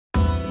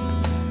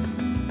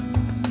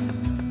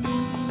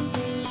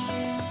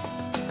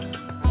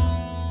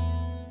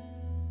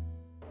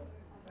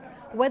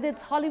Whether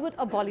it's Hollywood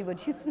or Bollywood,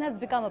 Houston has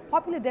become a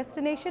popular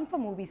destination for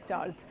movie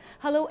stars.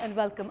 Hello and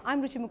welcome.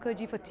 I'm Ruchi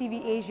Mukherjee for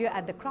TV Asia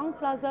at the Crown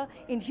Plaza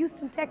in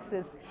Houston,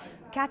 Texas,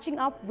 catching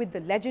up with the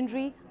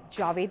legendary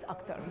Javed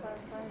Akhtar.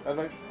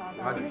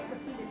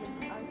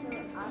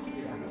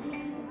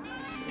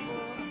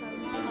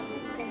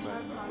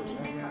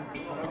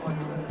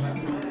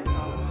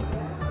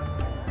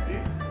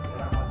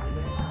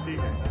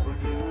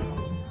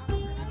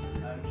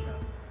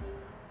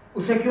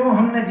 उसे क्यों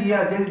हमने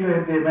दिया दिल जो है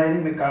बेमारी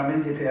में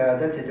कामिल जिसे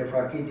आदत है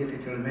जफाकी जिसे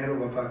चुलमेर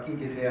वफाकी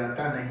जिसे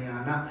आता नहीं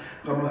आना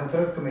गम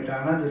हसरत को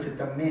मिटाना जो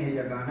सितम में है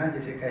या गाना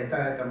जिसे कहता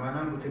है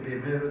तमाना मुझे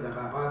बेमेर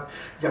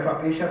दगाबाज जफा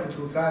पेशा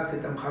खसूसात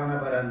सितम खाना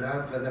बरअंदाज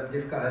गजब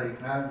जिसका हर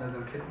एक नाज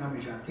नजर फितना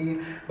मिशाती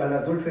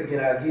बला जुल्फ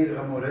गिरागीर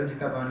गम रंज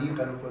का बानी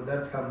कल्ब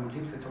दर्द का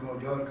मुजिब सितम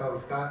जोर का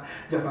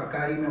उस्ताद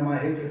जफाकारी में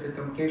माहिर जो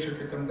सितम केश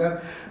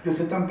सितमगर जो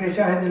सितम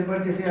पेशा है दिल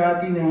पर जिसे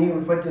आती नहीं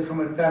उल्फत जो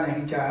समझता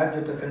नहीं चाहत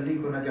जो तसल्ली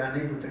को न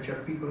जाने जो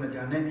तशफ़ी को न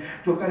जाने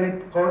जो करे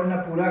कौल न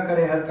पूरा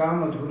करे हर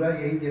काम अधूरा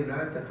यही दिल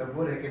रात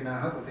तसव्वुर है कि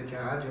नाहक उसे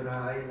चाहा जो ना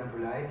आए न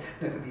बुलाए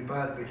न कभी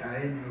बात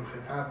बिठाए न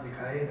खिसाब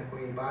दिखाए न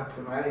कोई बात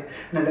सुनाए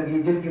न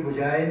लगी दिल की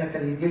बुझाए न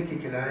कली दिल की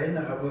खिलाए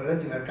न गम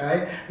रंज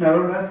घटाए न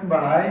रस्म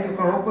बढ़ाए जो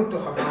कहो कुछ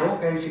तो खफा हो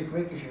कहे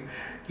शिकवे की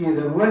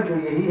ज़रूरत जो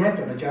यही है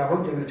तो न चाहो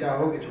जो न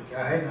चाहोगे तो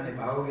क्या है न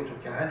निभाओगे तो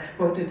क्या है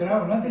बहुत इतना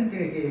ना दिल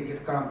दे के किस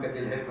काम का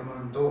दिल है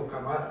कमान दो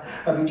कमाल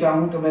अभी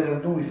चाहूँ तो मैं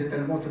रख दूँ इसे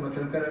तलमों से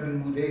मसल कर अभी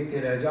मुँह देखते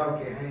रह जाओ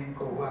कि हैं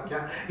इनको हुआ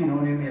क्या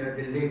इन्होंने मेरा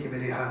दिल लेके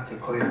मेरे हाथ से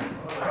खोया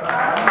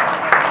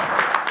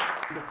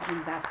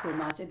Coming back so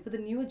much, and for the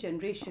newer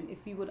generation,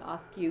 if we would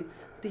ask you,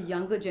 the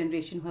younger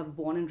generation who have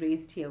born and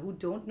raised here, who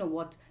don't know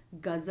what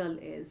ghazal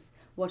is,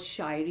 what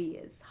shairi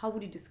is, how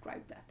would you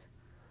describe that?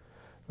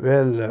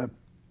 Well,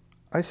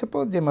 I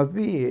suppose they must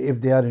be,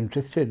 if they are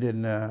interested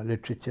in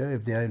literature,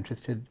 if they are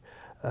interested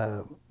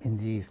in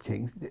these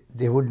things,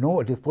 they would know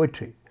what is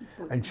poetry.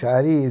 And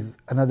shairi is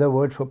another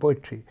word for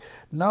poetry.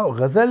 Now,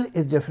 ghazal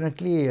is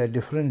definitely a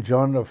different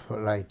genre of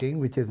writing,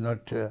 which is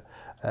not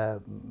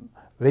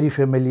very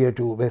familiar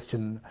to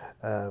Western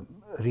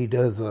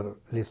readers or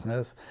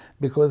listeners,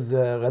 because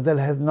ghazal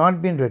has not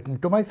been written,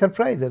 to my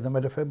surprise as a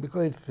matter of fact,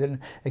 because it's an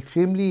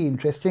extremely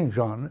interesting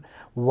genre.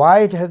 Why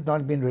it has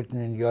not been written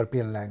in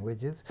European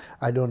languages,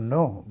 I don't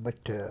know,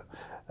 but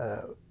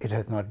it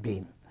has not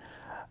been.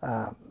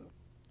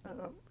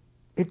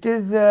 It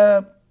is,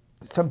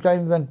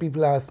 sometimes when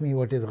people ask me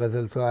what is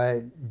ghazal, so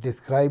I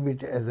describe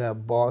it as a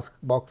box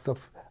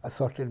of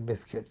assorted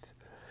biscuits.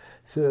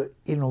 So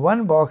in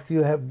one box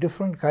you have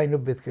different kind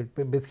of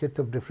biscuits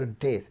of different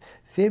tastes.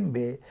 Same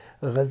way,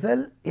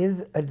 ghazal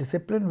is a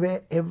discipline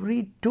where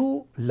every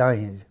two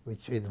lines,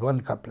 which is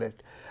one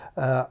couplet,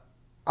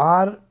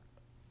 are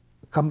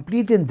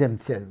complete in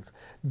themselves.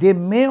 They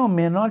may or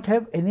may not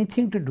have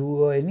anything to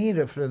do or any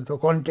reference or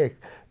context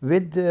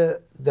with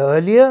the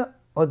earlier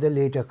or the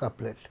later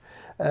couplet,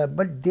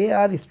 but they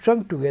are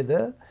strung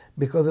together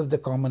because of the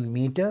common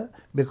meter,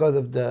 because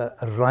of the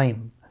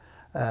rhyme.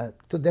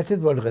 So that is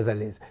what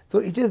ghazal is. So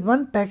it is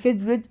one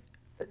package with,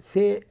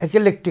 say,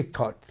 eclectic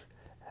thoughts,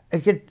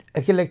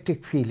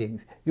 eclectic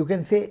feelings. You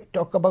can say,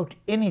 talk about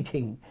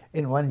anything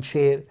in one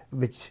sher,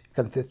 which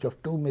consists of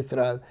two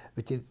misras,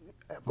 which is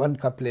one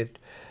couplet,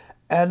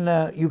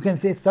 and you can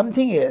say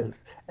something else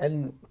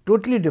and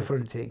totally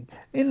different thing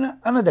in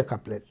another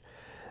couplet.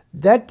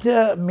 That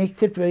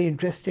makes it very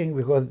interesting,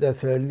 because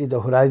certainly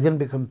the horizon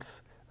becomes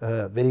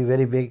very,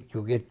 very big.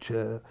 You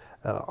get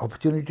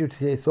opportunity to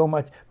say so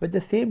much, but at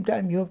the same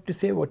time you have to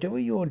say whatever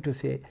you want to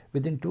say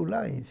within two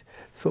lines.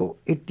 So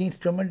it needs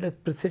tremendous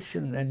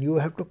precision, and you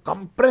have to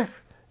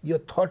compress your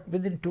thought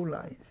within two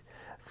lines.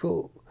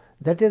 So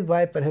that is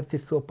why perhaps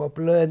it's so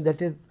popular, and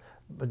that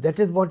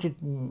is what it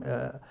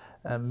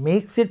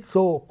makes it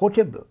so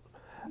quotable.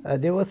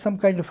 There was some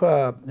kind of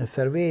a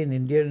survey in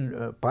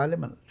Indian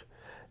Parliament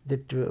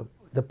that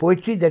the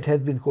poetry that has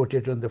been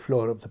quoted on the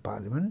floor of the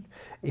Parliament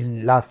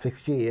in last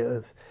 60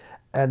 years,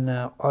 and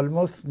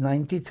almost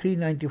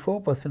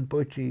 93–94%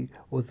 poetry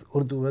was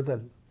Urdu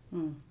ghazal.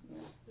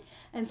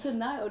 And so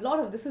now a lot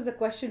of this is a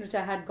question which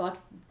I had got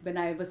when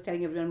I was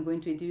telling everyone I'm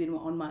going to interview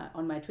on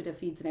my Twitter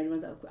feeds, and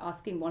everyone's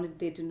asking, wanted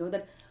they to know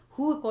that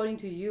who, according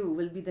to you,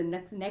 will be the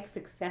next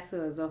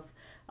successors of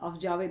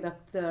Javed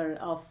Akhtar,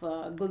 of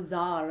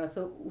Gulzar?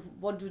 So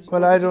what would you?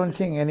 Well, I don't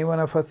think any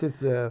one of us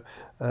is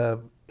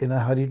in a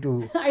hurry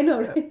to I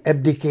know, right?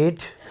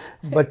 abdicate,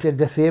 but at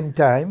the same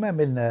time, I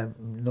mean,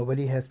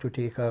 nobody has to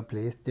take our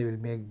place. They will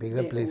make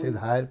bigger places,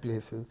 higher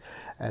places,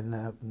 and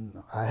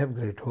I have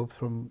great hopes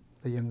from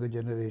the younger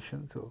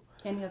generation. So,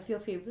 any of your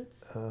favorites?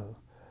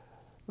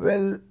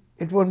 Well,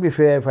 it won't be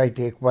fair if I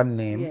take one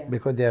name,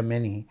 because there are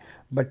many,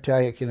 but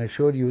I can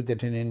assure you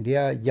that in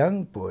India,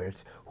 young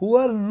poets who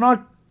are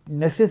not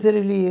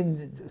necessarily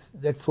in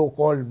that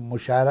so-called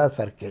Mushara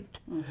circuit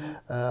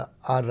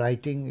are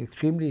writing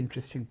extremely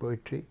interesting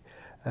poetry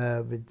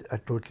with a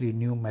totally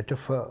new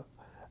metaphor,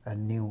 a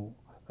new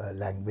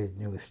language,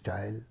 new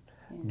style,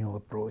 new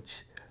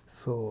approach.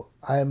 So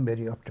I am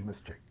very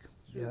optimistic.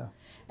 Yeah.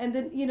 And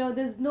then,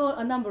 there's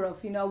a number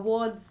of,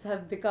 awards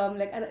have become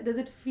like, does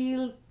it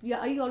feel,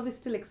 are you always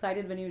still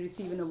excited when you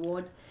receive an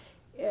award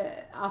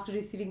after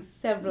receiving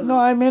several? No,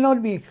 I may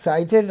not be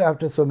excited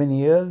after so many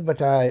years,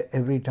 but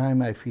every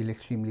time I feel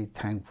extremely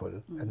thankful.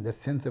 And the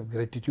sense of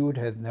gratitude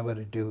has never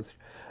reduced.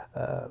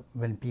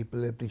 When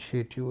people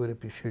appreciate you or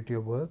appreciate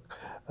your work,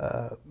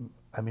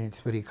 I mean,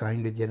 it's very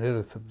kind and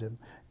generous of them.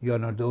 You are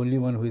not the only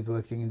one who is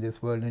working in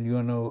this world, and you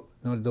are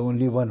not the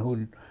only one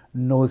who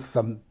knows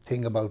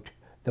something about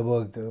the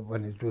work the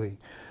one is doing.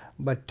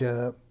 But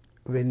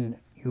when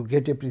you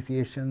get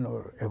appreciation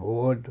or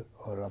award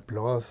or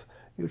applause,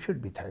 you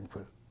should be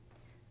thankful.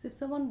 So if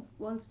someone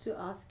wants to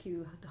ask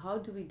you, how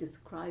do we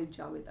describe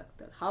Javed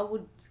Akhtar?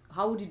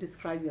 How would you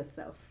describe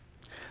yourself?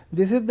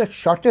 This is the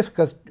shortest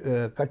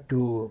cut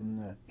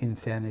to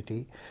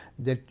insanity,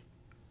 that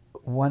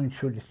one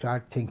should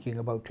start thinking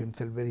about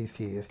himself very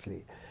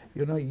seriously.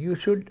 You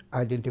should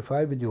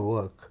identify with your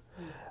work,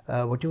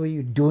 whatever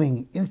you're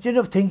doing, instead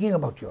of thinking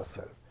about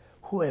yourself.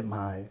 Who am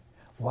I?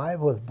 Why I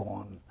was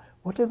born?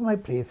 What is my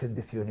place in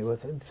this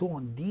universe? And so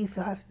on. These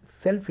are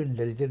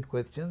self-indulgent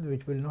questions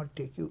which will not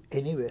take you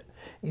anywhere.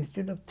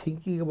 Instead of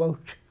thinking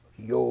about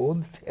your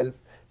own self,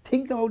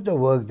 think about the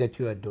work that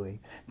you are doing.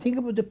 Think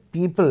about the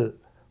people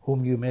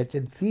whom you met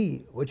and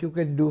see what you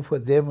can do for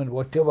them and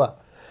whatever.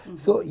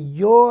 So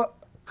your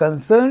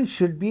concern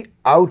should be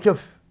out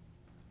of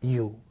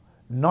you,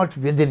 not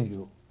within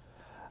you.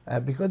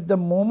 Because the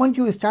moment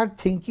you start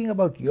thinking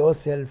about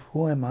yourself,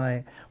 who am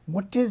I,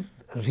 what is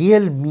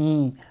real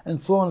me, and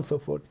so on and so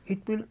forth, it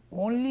will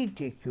only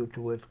take you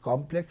towards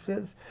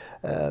complexes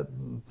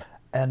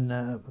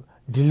and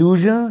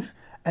delusions,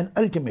 and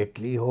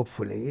ultimately,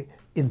 hopefully,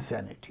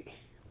 insanity.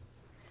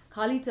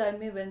 Khali time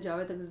mein, when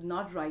Javed Akhtar is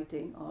not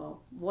writing,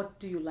 what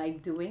do you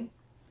like doing?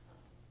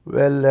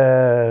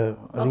 Well,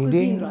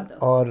 reading cuisine,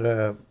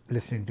 or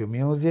listening to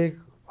music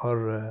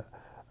or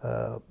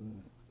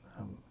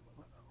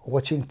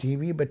watching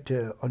TV, but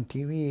on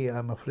TV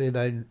I'm afraid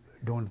I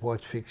don't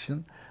watch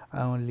fiction.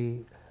 I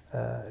only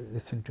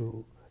listen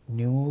to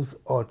news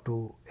or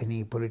to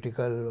any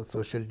political or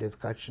social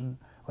discussion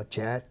or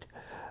chat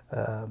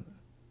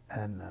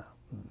and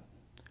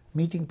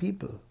meeting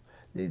people.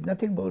 There is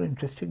nothing more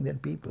interesting than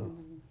people.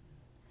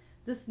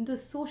 Does the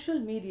social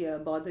media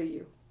bother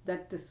you?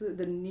 That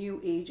the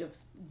new age of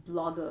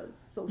bloggers,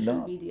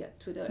 social media,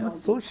 Twitter. No,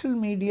 social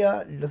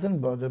media doesn't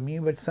bother me,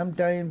 but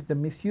sometimes the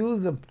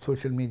misuse of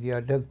social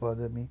media does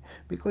bother me,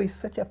 because it's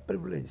such a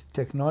privilege.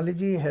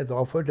 Technology has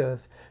offered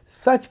us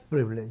such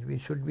privilege. We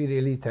should be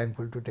really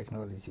thankful to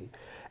technology.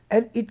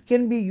 And it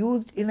can be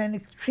used in an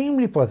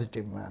extremely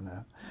positive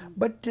manner.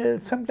 But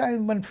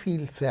sometimes one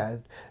feels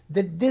sad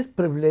that this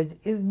privilege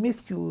is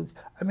misused.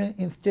 I mean,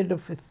 instead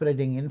of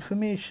spreading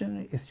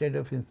information, instead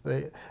of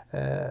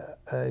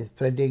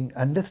spreading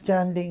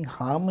understanding,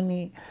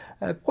 harmony,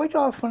 quite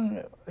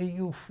often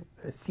you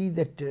see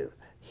that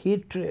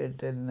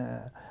hatred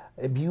and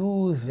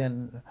abuse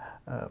and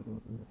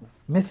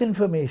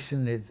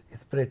misinformation is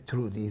spread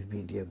through these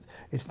mediums.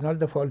 It's not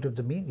the fault of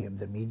the medium.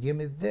 The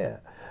medium is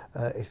there.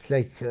 It's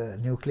like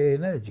nuclear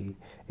energy.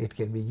 It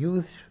can be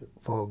used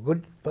for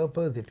good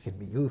purpose. It can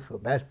be used for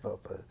bad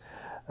purpose.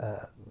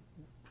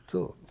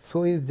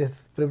 So is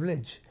this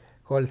privilege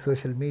called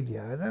social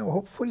media. And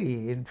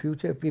hopefully in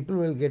future people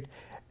will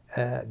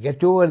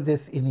get over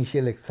this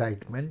initial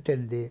excitement,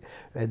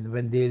 and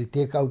when they'll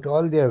take out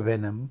all their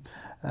venom,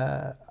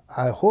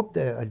 I hope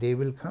that a day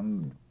will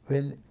come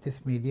when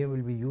this media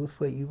will be used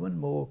for even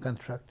more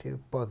constructive,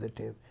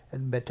 positive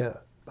and better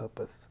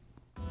purpose.